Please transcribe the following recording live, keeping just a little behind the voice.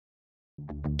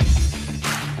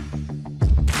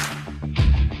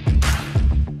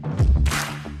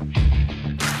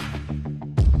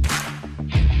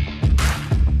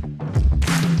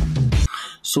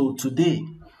So today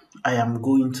I am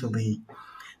going to be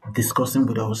discussing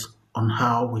with us on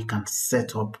how we can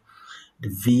set up the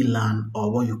VLAN,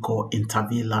 or what you call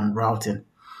inter-VLAN routing,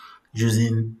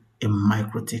 using a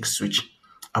Mikrotik switch.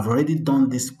 I've already done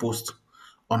this post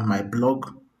on my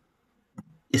blog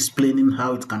explaining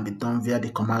how it can be done via the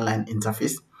command line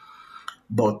interface,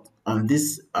 but on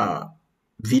this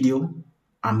video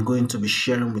I'm going to be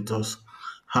sharing with us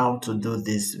how to do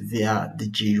this via the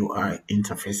GUI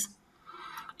interface.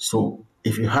 So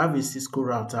if you have a Cisco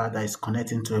router that is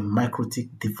connecting to a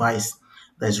Mikrotik device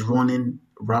that is running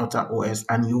RouterOS,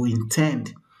 and you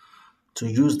intend to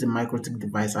use the Mikrotik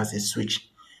device as a switch,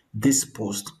 this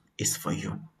post is for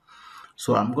you.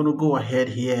 So I'm going to go ahead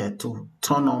here to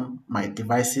turn on my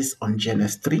devices on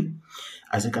GNS3.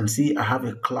 As you can see, I have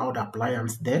a cloud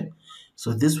appliance there.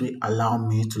 So this will allow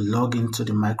me to log into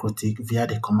the Mikrotik via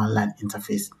the command line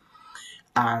interface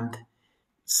and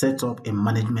set up a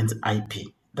management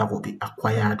IP that will be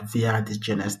acquired via this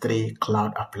GNS3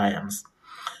 cloud appliance.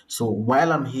 So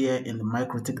while I'm here in the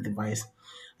Mikrotik device,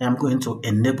 I am going to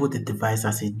enable the device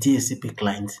as a DHCP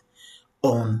client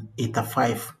on Ether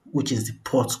 5, which is the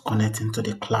port connecting to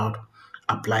the cloud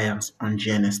appliance on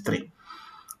GNS3.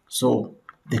 So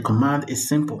the command is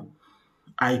simple: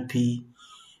 IP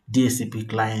DHCP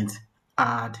client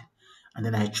add, and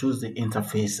then I choose the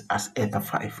interface as Ether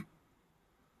 5.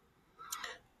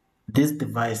 This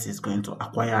device is going to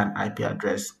acquire an IP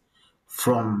address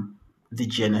from the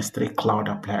GNS3 cloud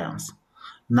appliance.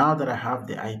 Now that I have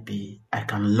the IP, I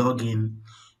can log in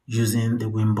using the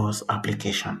Winboss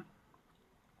application.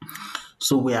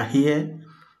 So we are here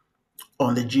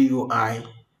on the GUI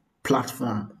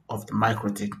platform of the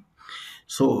Mikrotik.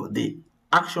 So the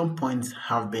action points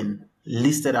have been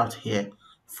listed out here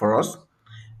for us.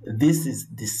 This is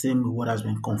the same what has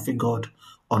been configured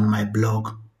on my blog,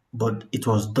 but it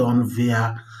was done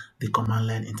via the command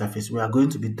line interface. We are going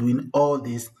to be doing all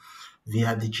this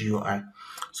via the GUI.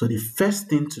 So the first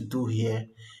thing to do here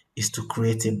is to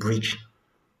create a bridge.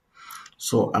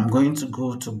 So I'm going to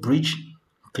go to bridge,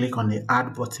 click on the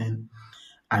add button,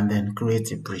 and then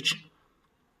create a bridge.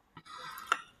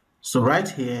 So right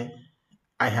here,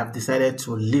 I have decided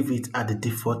to leave it at the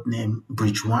default name,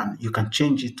 bridge 1. You can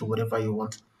change it to whatever you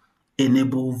want.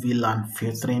 Enable VLAN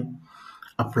filtering,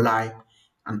 apply,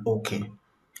 and OK.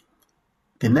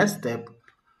 The next step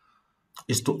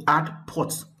is to add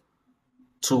ports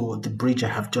to the bridge I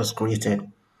have just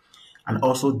created, and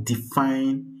also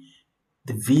define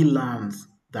the VLANs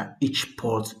that each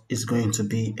port is going to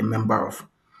be a member of.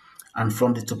 And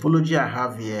from the topology I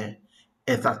have here,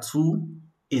 Ether 2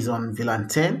 is on VLAN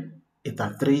 10,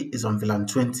 Ether 3 is on VLAN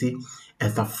 20,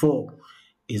 Ether 4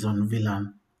 is on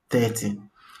VLAN 30.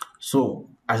 So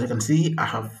as you can see,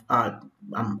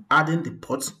 I'm adding the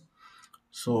port.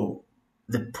 So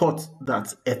the port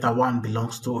that Ether 1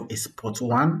 belongs to is port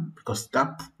 1, because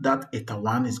that Ether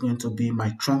 1 is going to be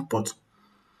my trunk port.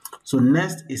 So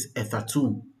next is Ether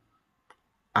 2,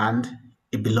 and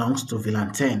it belongs to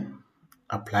VLAN 10.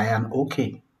 Apply and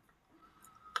OK.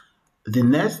 The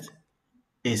next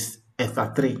is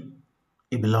Ether 3.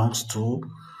 It belongs to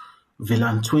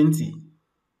VLAN 20.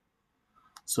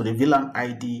 So the VLAN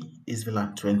ID is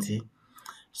VLAN 20.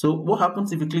 So what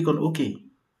happens if you click on OK?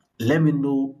 Let me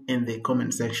know in the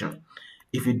comment section.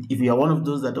 If you are one of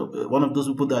those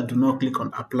people that do not click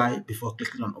on apply before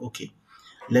clicking on OK,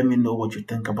 let me know what you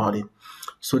think about it.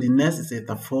 So the next is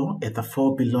Ether 4. Ether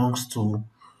 4 belongs to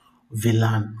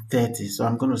VLAN 30. So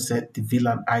I'm going to set the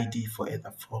VLAN ID for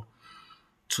Ether 4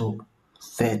 to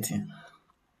 30.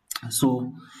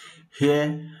 So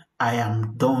here I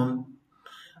am done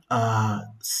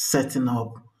setting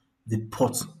up the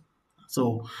port.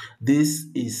 So this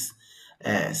is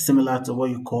similar to what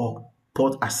you call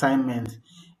port assignment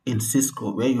in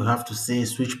Cisco, where you have to say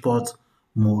switch port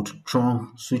mode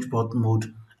trunk, switch port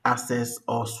mode access,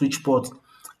 or switch port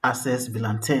access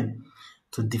VLAN 10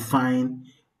 to define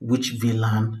which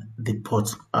VLAN the port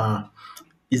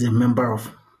is a member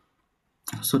of.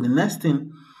 So the next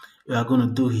thing we are going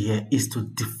to do here is to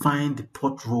define the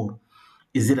port role.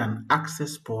 Is it an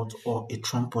access port or a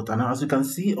trunk port? And as you can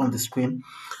see on the screen,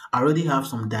 I already have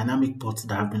some dynamic ports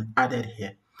that have been added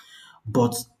here,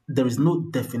 but there is no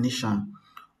definition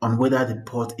on whether the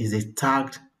port is a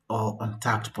tagged or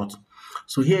untagged port.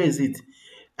 So here is it.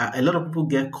 A lot of people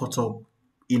get caught up,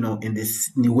 in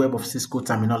this new web of Cisco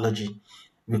terminology,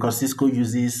 because Cisco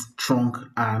uses trunk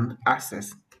and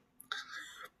access.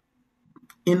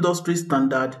 Industry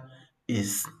standard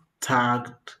is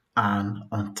tagged and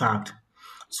untagged.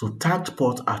 So tagged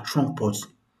ports are trunk ports,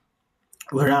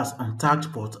 whereas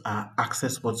untagged ports are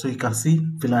access ports. So you can see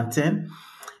VLAN 10,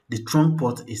 the trunk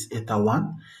port is Ether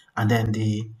 1, and then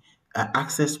the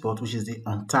access port, which is the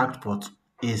untagged port,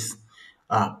 is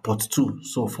port 2.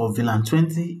 So for VLAN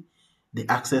 20, the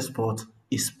access port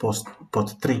is port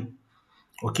 3.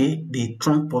 Okay, the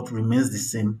trunk port remains the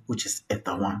same, which is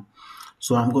Ether 1.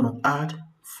 So I'm going to add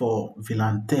for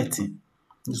VLAN 30.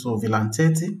 So VLAN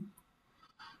 30,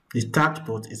 the tagged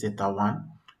port is Ether 1,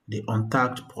 the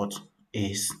untagged port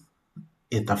is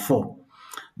Ether 4.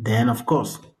 Then, of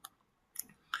course,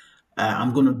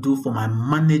 I'm going to do for my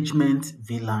management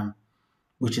VLAN,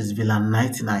 which is VLAN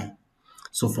 99.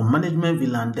 So for management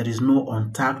VLAN, there is no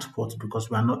untagged port because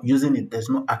we are not using it. There's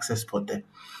no access port there.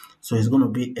 So it's going to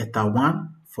be Ether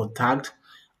 1 for tagged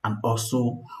and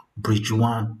also bridge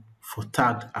 1 for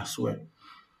tagged as well.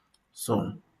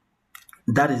 So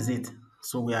that is it.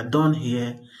 So we are done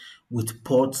here with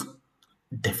port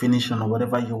definition or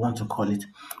whatever you want to call it.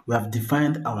 We have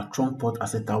defined our trunk port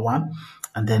as Ether 1,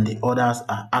 and then the others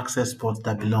are access ports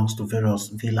that belongs to various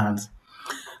VLANs.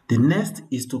 The next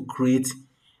is to create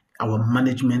our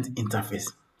management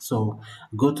interface. So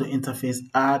go to interface,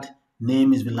 add,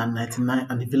 name is VLAN 99,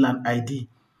 and the VLAN ID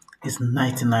is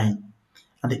 99,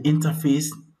 and the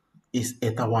interface is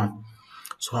Ether 1.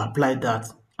 So I apply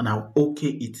that and I'll OK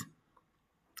it.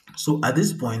 So at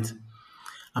this point,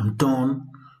 I'm done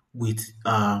with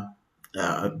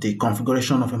the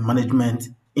configuration of a management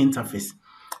interface.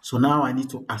 So now I need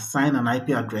to assign an IP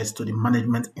address to the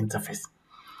management interface.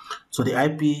 So the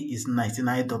IP is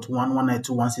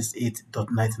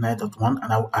 99.192.168.99.1,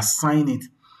 and I will assign it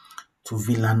to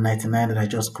VLAN 99 that I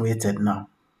just created now.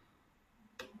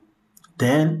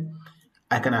 Then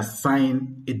I can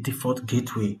assign a default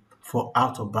gateway for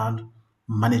out-of-band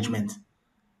management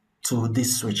to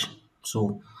this switch.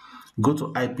 So go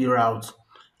to IP route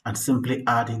and simply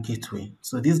add a gateway.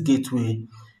 So this gateway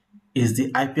is the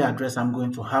IP address I'm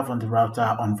going to have on the router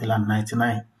on VLAN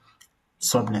 99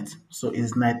 subnet. So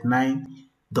it's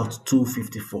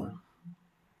 99.254.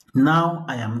 Now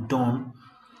I am done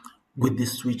with the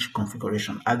switch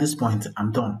configuration. At this point,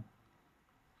 I'm done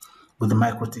with the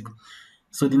Mikrotik.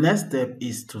 So the next step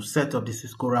is to set up the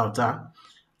Cisco router.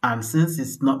 And since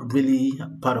it's not really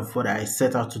part of what I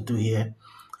set out to do here,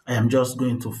 I am just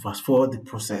going to fast forward the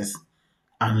process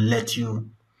and let you,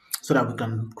 so that we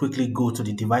can quickly go to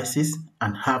the devices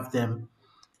and have them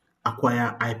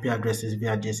acquire IP addresses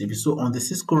via DHCP. So on the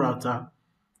Cisco router,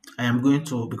 I am going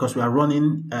to, because we are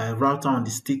running a router on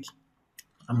the stick,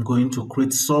 I'm going to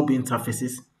create sub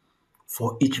interfaces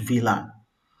for each VLAN.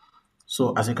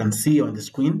 So as you can see on the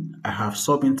screen, I have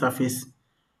sub interface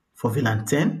for VLAN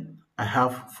 10, I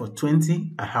have for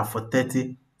 20, I have for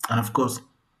 30, and of course,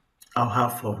 I'll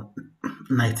have for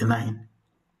 99.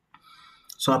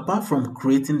 So apart from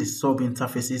creating the sub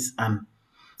interfaces and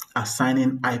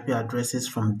assigning IP addresses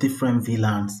from different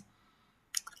VLANs,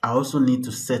 I also need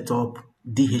to set up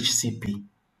DHCP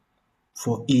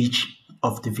for each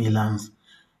of the VLANs,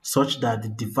 such that the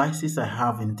devices I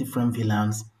have in different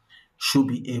VLANs should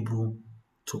be able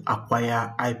to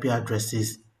acquire IP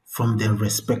addresses from their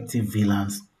respective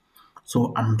VLANs.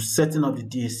 So I'm setting up the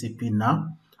DHCP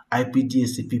now, IP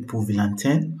DHCP pool VLAN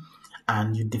 10,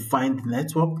 and you define the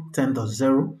network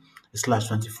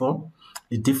 10.0/24.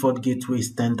 The default gateway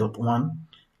is 10.1,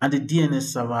 and the DNS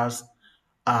servers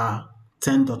are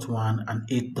 10.1 and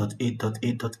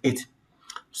 8.8.8.8.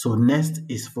 So next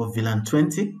is for VLAN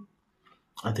 20.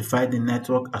 I define the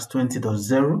network as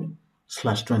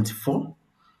 20.0/24.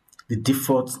 The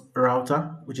default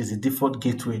router, which is the default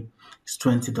gateway, is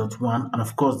 20.1, and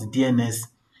of course the DNS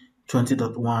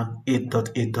 20.1,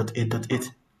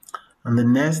 8.8.8.8. And the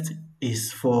next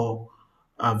is for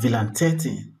VLAN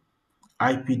 30,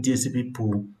 IP DHCP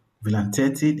pool VLAN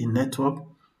 30, the network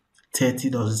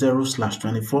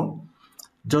 30.0/24.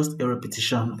 Just a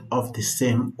repetition of the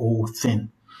same old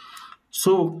thing.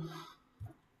 So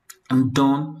I'm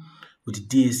done with the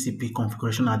DHCP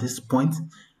configuration at this point.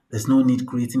 There's no need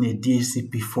creating a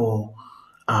DHCP for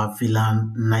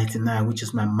VLAN 99, which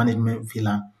is my management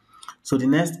VLAN. So the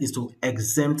next is to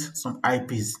exempt some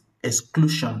IPs,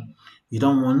 exclusion. You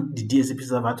don't want the DHCP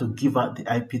server to give out the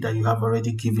IP that you have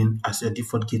already given as your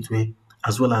default gateway,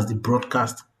 as well as the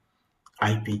broadcast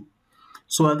IP.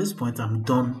 So at this point, I'm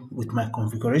done with my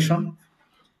configuration.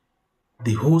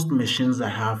 The host machines I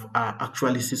have are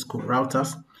actually Cisco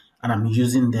routers, and I'm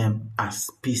using them as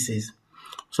PCs.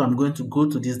 So I'm going to go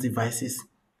to these devices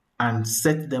and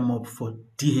set them up for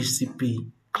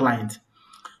DHCP client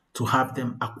to have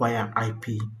them acquire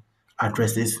IP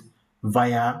addresses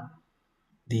via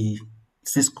the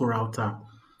Cisco router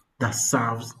that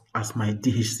serves as my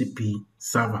DHCP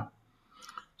server.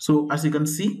 So as you can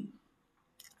see,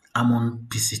 I'm on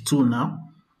PC2 now,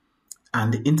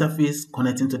 and the interface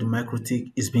connecting to the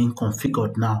Mikrotik is being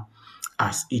configured now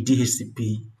as a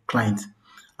DHCP client.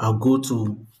 I'll go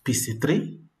to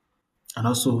PC3 and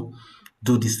also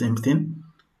do the same thing.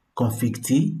 Config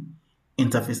T,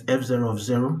 interface F0 of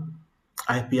 0,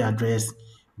 IP address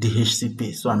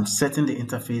DHCP. So I'm setting the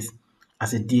interface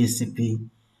as a DHCP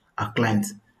client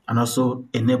and also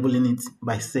enabling it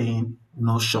by saying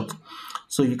no short.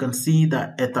 So you can see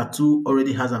that Ether2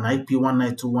 already has an IP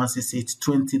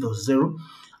 192.168.20.0,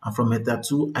 and from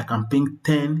Ether2 I can ping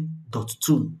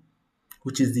 10.2,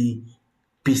 which is the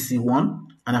PC1,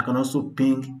 and I can also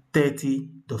ping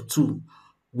 30.2,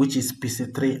 which is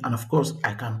PC3, and of course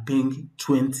I can ping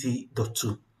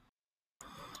 20.2.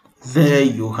 There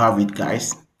you have it,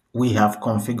 guys. We have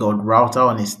configured router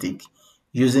on a stick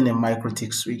using a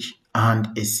Mikrotik switch and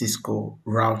a Cisco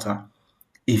router.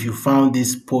 If you found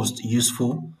this post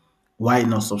useful, why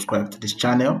not subscribe to this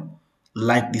channel,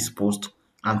 like this post,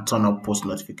 and turn on post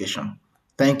notification.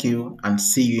 Thank you, and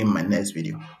see you in my next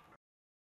video.